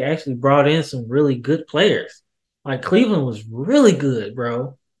well, they actually brought in some really good players. Like Cleveland was really good,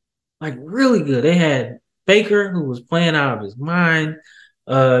 bro. Like really good. They had Baker, who was playing out of his mind.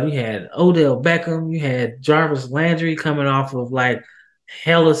 You had Odell Beckham. You had Jarvis Landry coming off of like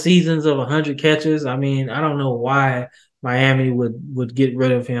hella seasons of 100 catches. I mean, I don't know why Miami would get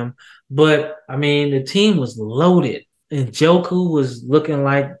rid of him, but I mean, the team was loaded, and Joku was looking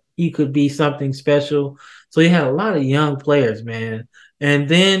like he could be something special. So you had a lot of young players, man. And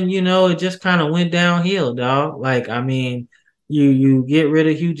then it just kind of went downhill, dog. Like I mean you get rid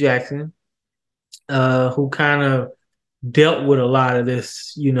of Hugh Jackson, who kind of dealt with a lot of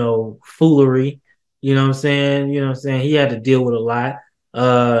this, foolery. You know what I'm saying? You know what I'm saying? He had to deal with a lot.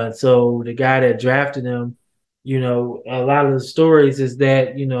 So the guy that drafted him, a lot of the stories is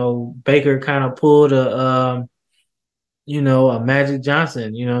that, Baker kind of pulled a Magic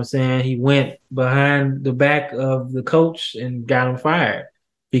Johnson, you know what I'm saying? He went behind the back of the coach and got him fired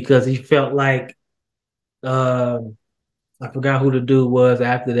because he felt like um I forgot who the dude was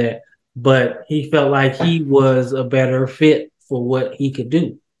after that, but he felt like he was a better fit for what he could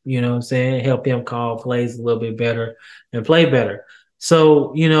do. You know what I'm saying? Help him call plays a little bit better and play better.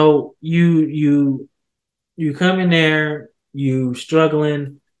 So, you come in there, you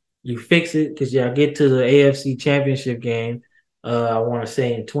struggling, you fix it because y'all get to the AFC Championship game. I want to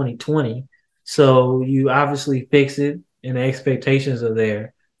say in 2020. So you obviously fix it, and the expectations are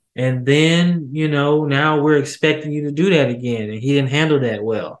there. And then now we're expecting you to do that again, and he didn't handle that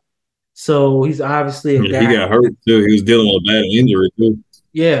well. So he's obviously a Yeah, he guy. got hurt too. He was dealing with a bad injury too.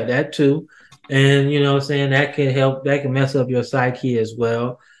 Yeah, that too. And what I'm saying that can help, that can mess up your psyche as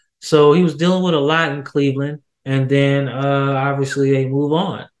well. So he was dealing with a lot in Cleveland, and then obviously they move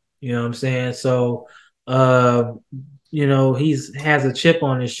on. You know what I'm saying? So uh, he's has a chip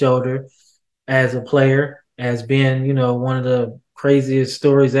on his shoulder as a player, as being, one of the craziest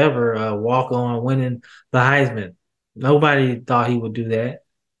stories ever, walk on winning the Heisman. Nobody thought he would do that.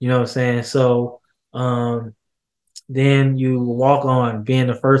 You know what I'm saying? So um then you walk on being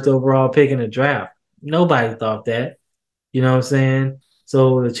the first overall pick in the draft. Nobody thought that. You know what I'm saying?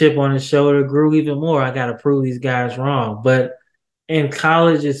 So the chip on his shoulder grew even more. I got to prove these guys wrong. But in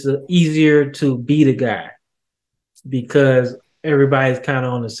college, it's easier to beat a guy because everybody's kind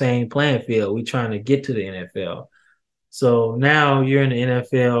of on the same playing field. We trying to get to the NFL. So now you're in the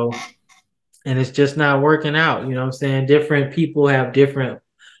NFL and it's just not working out. You know what I'm saying? Different people have different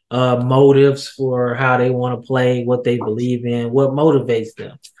motives for how they want to play, what they believe in, what motivates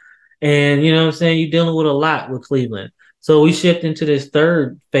them. And you know what I'm saying? You're dealing with a lot with Cleveland. So we shift into this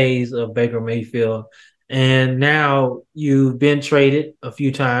third phase of Baker Mayfield. And now you've been traded a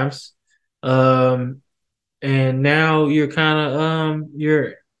few times. Um, and now you're kind of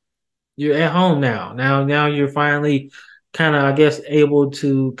you're at home now. Now you're finally kind of, I guess, able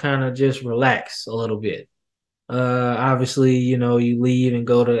to kind of just relax a little bit. Obviously, you leave and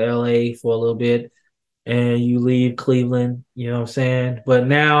go to LA for a little bit, and you leave Cleveland, you know what I'm saying? But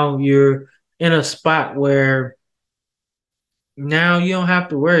now you're in a spot where now you don't have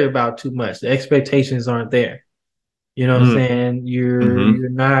to worry about too much. The expectations aren't there. You know what I'm saying? Mm-hmm. You're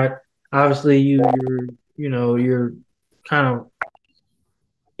not, obviously you're kind of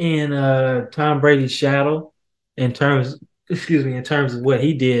in Tom Brady's shadow in terms in terms of what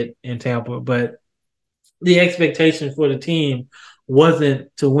he did in Tampa, but the expectation for the team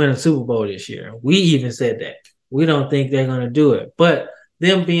wasn't to win a Super Bowl this year. We even said that. We don't think they're going to do it. But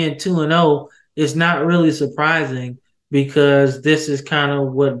them being 2-0 is not really surprising because this is kind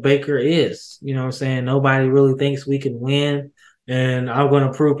of what Baker is. You know what I'm saying? Nobody really thinks we can win, and I'm going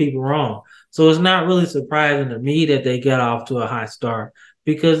to prove people wrong. So it's not really surprising to me that they get off to a hot start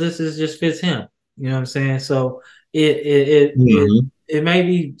because this is just fits him. You know what I'm saying? So it it it it, Mhm. it may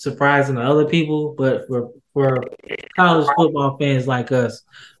be surprising to other people, but for college football fans like us,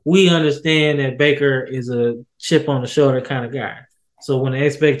 we understand that Baker is a chip on the shoulder kind of guy. So when the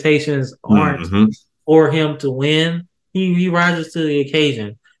expectations aren't Mhm. for him to win, he rises to the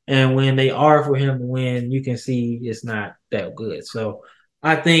occasion. And when they are for him to win, you can see it's not that good. So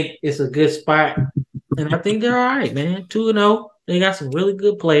I think it's a good spot. And I think they're all right, man. 2-0. They got some really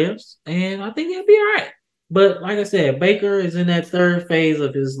good players. And I think they'll be all right. But like I said, Baker is in that third phase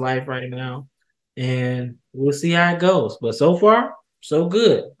of his life right now. And we'll see how it goes. But so far, so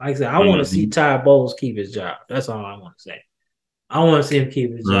good. Like I said, I want to see Mhm. Ty Bowles keep his job. That's all I want to say. I want to see him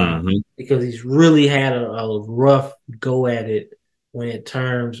keep his job Mhm. because he's really had a rough go at it when it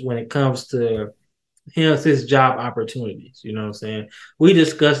comes to his job opportunities. You know what I'm saying? We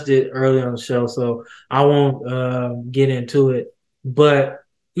discussed it early on the show, so I won't get into it. But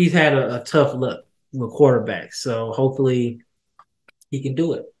he's had a tough luck with quarterbacks, so hopefully he can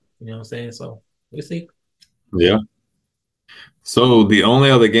do it. You know what I'm saying? So we'll see. Yeah. So the only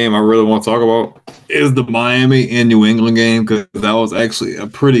other game I really want to talk about is the Miami and New England game because that was actually a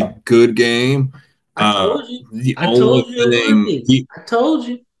pretty good game. I told you. The I only told you it would thing, be. I told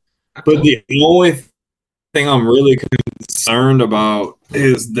you. I but told the only thing I'm really concerned about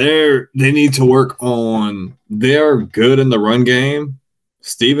is they need to work on. They're good in the run game.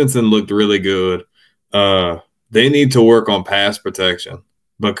 Stevenson looked really good. Uh, they need to work on pass protection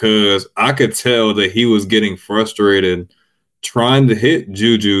because I could tell that he was getting frustrated trying to hit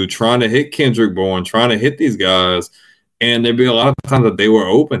Juju, trying to hit Kendrick Bourne, trying to hit these guys. And there'd be a lot of times that they were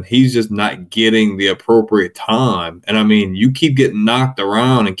open. He's just not getting the appropriate time. And I mean, you keep getting knocked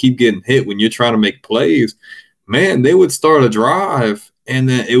around and keep getting hit when you're trying to make plays. Man, they would start a drive and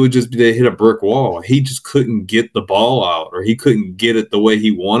then it would just be they hit a brick wall. He just couldn't get the ball out or he couldn't get it the way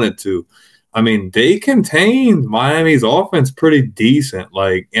he wanted to. I mean, they contained Miami's offense pretty decent.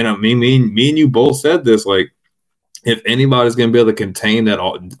 Like, and I mean, me and you both said this. Like, if anybody's going to be able to contain that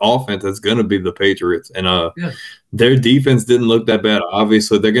offense, it's going to be the Patriots. And you. their defense didn't look that bad.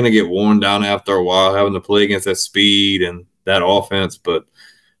 Obviously, they're going to get worn down after a while having to play against that speed and that offense. But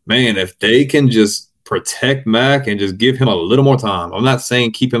man, if they can just protect Mac and just give him a little more time, I'm not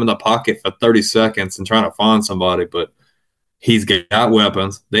saying keep him in the pocket for 30 seconds and trying to find somebody, but he's got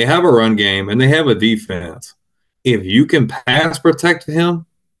weapons. They have a run game and they have a defense. If you can pass protect him,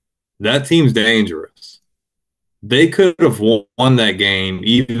 that team's dangerous. They could have won that game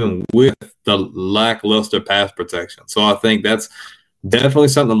even with the lackluster pass protection. So I think that's definitely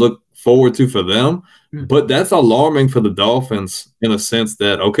something to look forward to for them. Yeah. But that's alarming for the Dolphins in a sense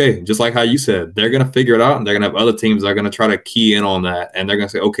that, okay, just like how you said, they're going to figure it out and they're going to have other teams that are going to try to key in on that. And they're going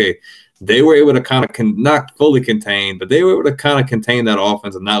to say, okay, they were able to kind of not fully contain, but they were able to kind of contain that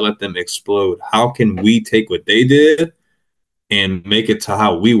offense and not let them explode. How can we take what they did and make it to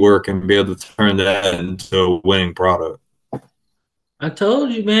how we work and be able to turn that into a winning product? I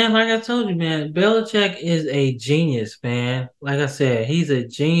told you, man. Like I told you, man. Belichick is a genius, man. Like I said, he's a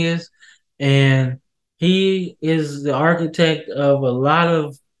genius, and he is the architect of a lot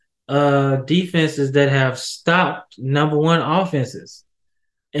of defenses that have stopped number one offenses.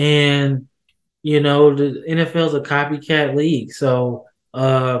 And the NFL is a copycat league, so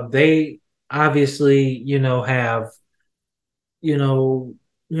they obviously have you know,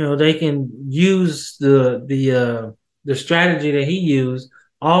 they can use the strategy that he used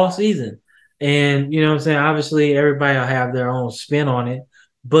all season. And you know what I'm saying? Obviously everybody will have their own spin on it,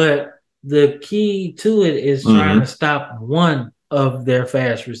 but the key to it is trying Mm-hmm. to stop one of their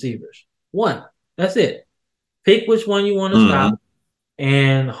fast receivers. One. That's it. Pick which one you want to Mm-hmm. stop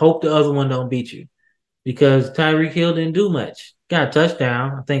and hope the other one don't beat you. Because Tyreek Hill didn't do much. Got a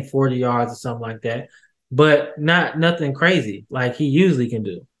touchdown, I think 40 yards or something like that, but not nothing crazy like he usually can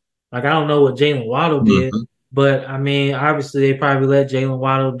do. Like I don't know what Jalen Waddle did, Mm-hmm. but I mean, obviously they probably let Jalen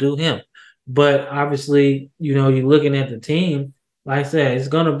Waddle do him. But obviously, you're looking at the team. Like I said, it's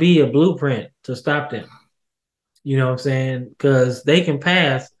gonna be a blueprint to stop them. You know what I'm saying? Because they can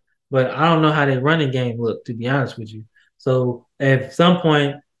pass, but I don't know how their running game look, to be honest with you. So at some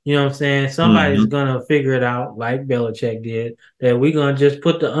point, you know what I'm saying, somebody's Mm-hmm. gonna figure it out, like Belichick did, that we're gonna just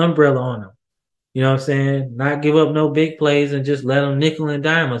put the umbrella on them. You know what I'm saying? Not give up no big plays and just let them nickel and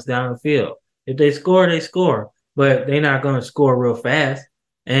dime us down the field. If they score, they score, but they're not gonna score real fast.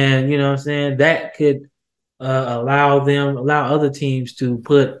 And you know what I'm saying? That could allow other teams to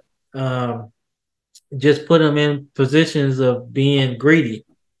um, put them in positions of being greedy.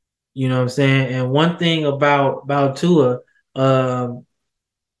 You know what I'm saying? And one thing about Tua, um,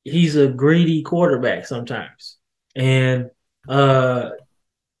 he's a greedy quarterback sometimes, and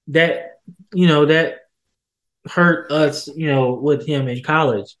that that hurt us, with him in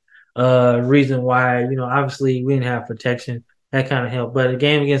college. Reason why, obviously we didn't have protection. That kind of helped. But a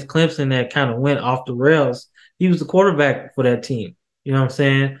game against Clemson that kind of went off the rails, he was the quarterback for that team. You know what I'm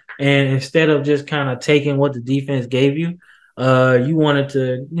saying? And instead of just kind of taking what the defense gave you, you wanted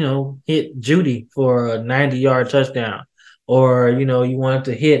to, hit Judy for a 90-yard touchdown. Or, you wanted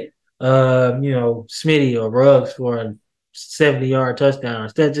to hit Smitty or Ruggs for a 70-yard touchdown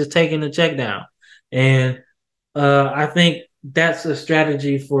instead of just taking the check down. And I think that's a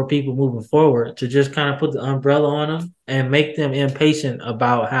strategy for people moving forward to just kind of put the umbrella on them and make them impatient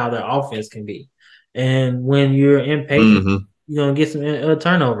about how their offense can be. And when you're impatient, Mm-hmm. you're gonna get some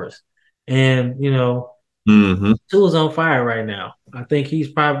turnovers. And Mm-hmm. Tua's on fire right now. I think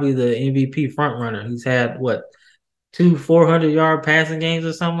he's probably the MVP front runner. He's had what, two 400-yard passing games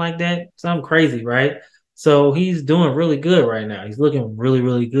or something like that, something crazy, right? So he's doing really good right now. He's looking really,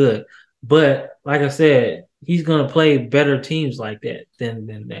 really good. But like I said, he's gonna play better teams like that than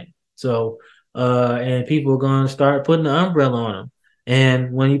that. So and people are gonna start putting the umbrella on him.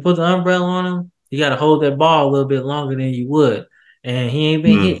 And when you put the umbrella on him, you gotta hold that ball a little bit longer than you would. And he ain't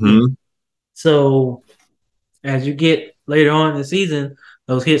been hit yet. Mm-hmm. So as you get later on in the season,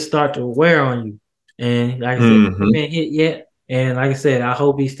 those hits start to wear on you. And like I said, he Mm-hmm. hasn't been hit yet. And like I said, I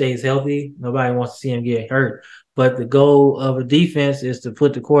hope he stays healthy. Nobody wants to see him get hurt. But the goal of a defense is to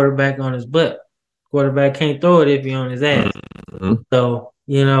put the quarterback on his butt. Quarterback can't throw it if you're on his ass. Mm-hmm. So,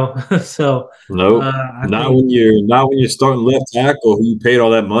 so Nope. I think, Not when you're starting left tackle who you paid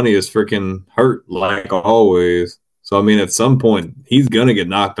all that money is freaking hurt like always. So I mean at some point he's gonna get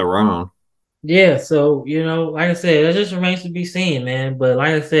knocked around. yeah. So, like I said, it just remains to be seen, man. But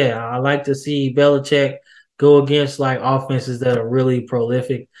like I said, I like to see Belichick go against like offenses that are really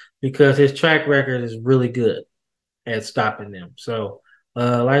prolific because his track record is really good at stopping them. So,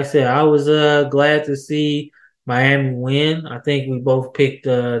 like I said, I was glad to see Miami win. I think we both picked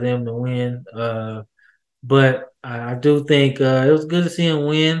them to win. But I do think it was good to see him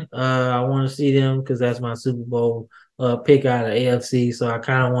win. I want to see them because that's my Super Bowl pick out of AFC. So I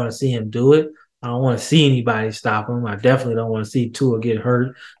kind of want to see him do it. I don't want to see anybody stop him. I definitely don't want to see Tua get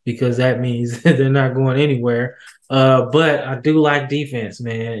hurt because that means they're not going anywhere. But I do like defense,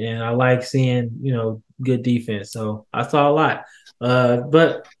 man, and I like seeing good defense. So I saw a lot.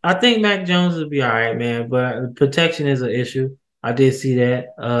 But I think Mac Jones will be all right, man. But protection is an issue. I did see that.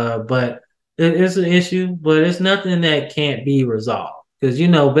 But it's an issue, but it's nothing that can't be resolved. Because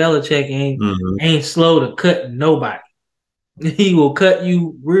Belichick Mm-hmm. ain't slow to cut nobody. He will cut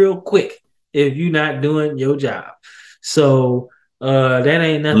you real quick if you're not doing your job. So that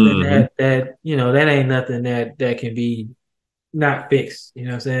ain't nothing Mm-hmm. that ain't nothing that can be not fixed. You know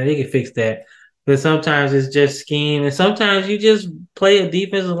what I'm saying? They can fix that. But sometimes it's just scheme, and sometimes you just play a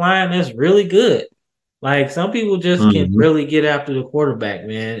defensive line that's really good. Like some people just can Mm-hmm. really get after the quarterback,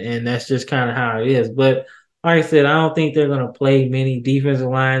 man, and that's just kind of how it is. But like I said, I don't think they're gonna play many defensive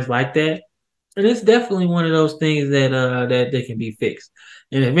lines like that. And it's definitely one of those things that they can be fixed.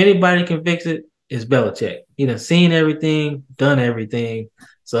 And if anybody can fix it, it's Belichick. He done seen everything, done everything.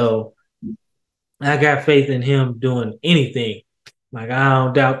 So I got faith in him doing anything. Like I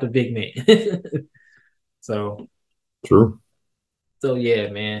don't doubt the big man. so True. so yeah,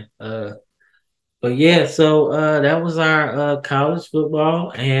 man. But yeah, so that was our college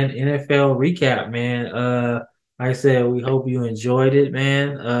football and NFL recap, man. Like I said, we hope you enjoyed it,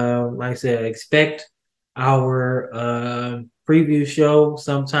 man. Like I said, expect our preview show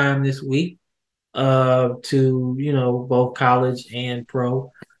sometime this week to both college and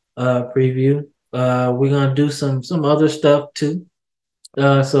pro preview. We're gonna do some other stuff too.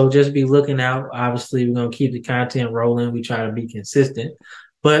 So just be looking out. Obviously, we're gonna keep the content rolling. We try to be consistent.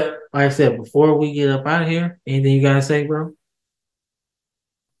 But like I said, before we get up out of here, anything you gotta say, bro?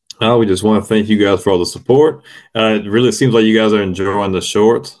 No, we just want to thank you guys for all the support. It really seems like you guys are enjoying the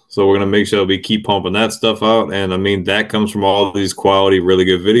shorts, so we're gonna make sure we keep pumping that stuff out. And I mean, that comes from all these quality, really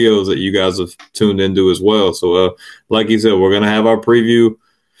good videos that you guys have tuned into as well. So, like you said, we're gonna have our preview.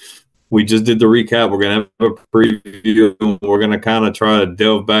 We just did the recap. We're gonna have a preview. We're gonna kind of try to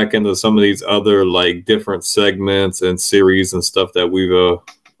delve back into some of these other like different segments and series and stuff that we've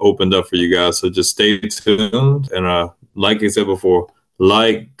opened up for you guys. So just stay tuned and like I said before,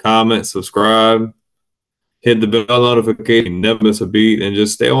 like, comment, subscribe, hit the bell notification, never miss a beat, and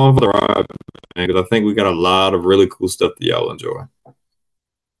just stay on for the ride, man. Because I think we got a lot of really cool stuff that y'all enjoy.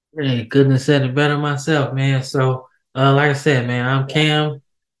 Hey, couldn't have said it better myself, man. So, like I said, man, I'm Cam.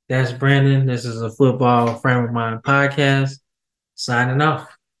 That's Brandon. This is a Football Frame of Mind podcast. Signing off.